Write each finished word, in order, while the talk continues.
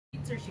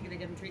or is she going to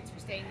give him treats for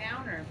staying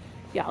down? Or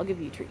Yeah, I'll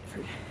give you a treat.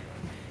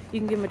 You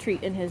can give him a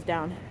treat in his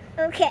down.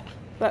 Okay.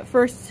 But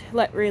first,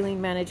 let Raylene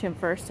manage him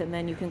first, and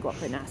then you can go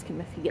up and ask him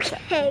if he gets up.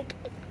 Okay.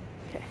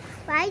 Okay.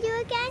 What do I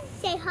do again?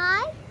 Say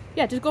hi?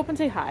 Yeah, just go up and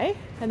say hi,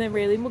 and then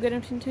Raylene will get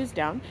him into his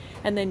down,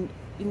 and then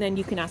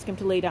you can ask him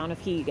to lay down if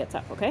he gets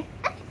up, okay?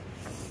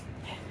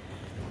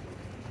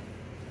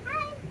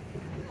 Hi.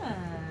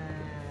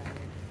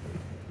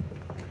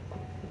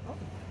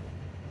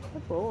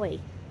 Good boy.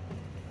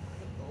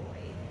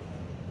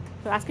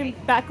 So ask him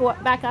back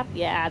up.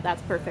 Yeah,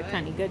 that's perfect,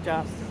 honey. Good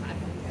job.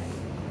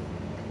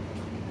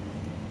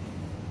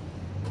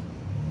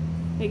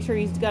 Make sure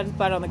he's got his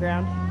butt on the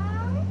ground.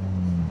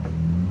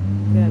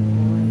 Good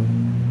boy.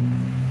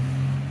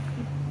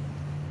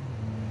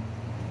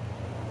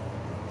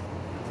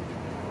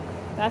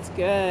 That's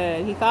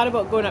good. He thought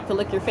about going up to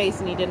lick your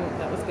face and he didn't.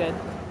 That was good.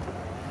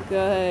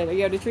 Good. Are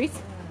you out of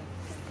treats?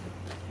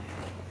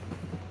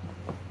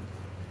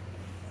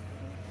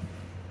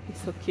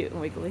 He's so cute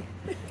and wiggly.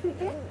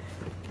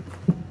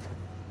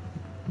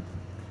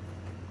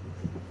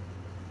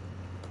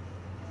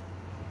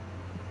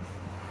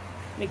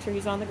 Make sure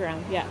he's on the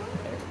ground. Yeah.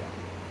 There we go.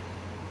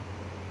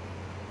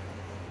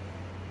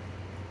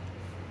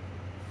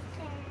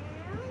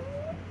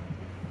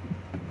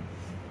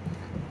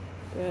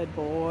 Good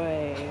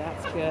boy.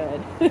 That's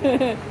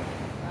good.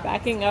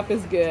 Backing up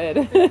is good.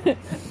 I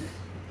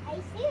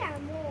see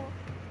that more.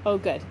 Oh,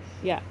 good.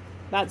 Yeah.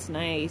 That's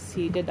nice.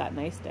 He did that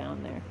nice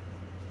down there.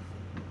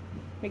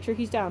 Make sure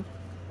he's down.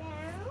 Down.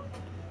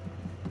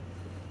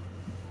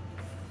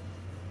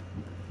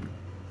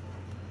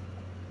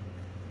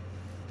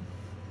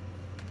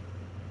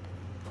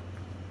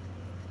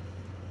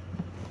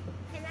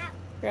 And up.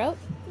 You're out?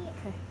 Yeah.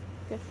 Okay.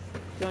 Good.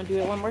 Do you want to do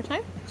it one more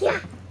time? Yeah.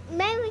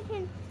 Maybe we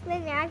can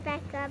bring that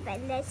back up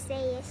and let's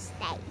say a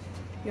stay.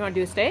 You want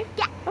to do a stay?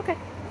 Yeah. Okay.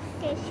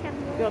 There's some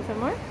more. You want some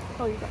more?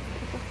 Oh, you got it.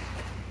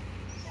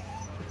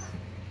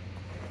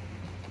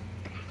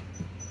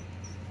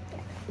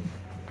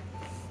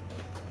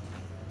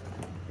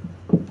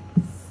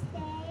 Stay.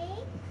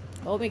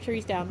 Oh, make sure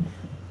he's down.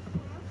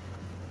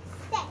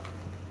 Stay.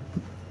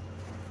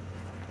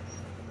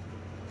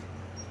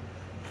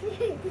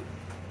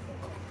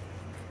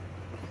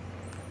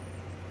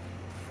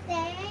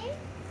 Stay.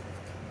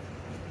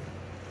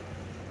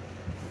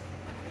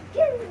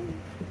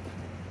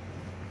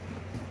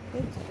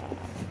 Good job.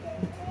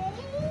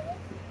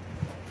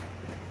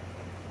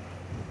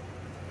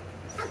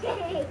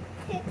 Okay.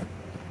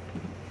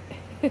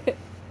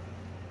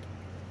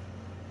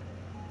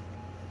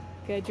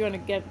 Good. Do you want to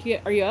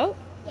get? Are you out?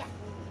 Yeah.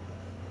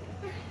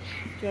 Do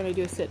you want to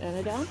do a sit and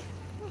a down?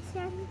 That's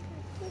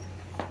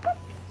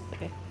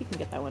Okay. You can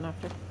get that one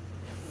after.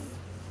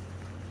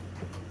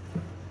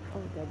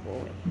 Oh, good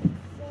boy.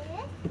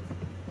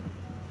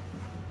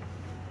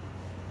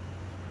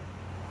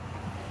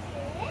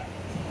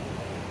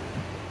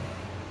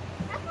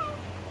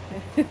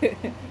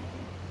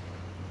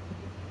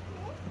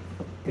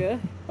 Good.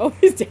 Oh,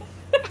 he's down.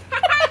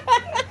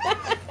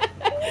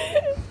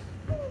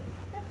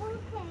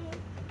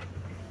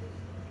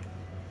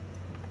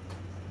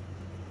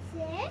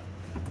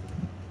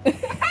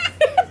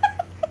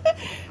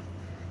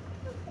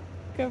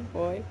 Good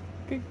boy.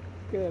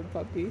 Good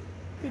puppy.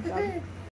 Good job.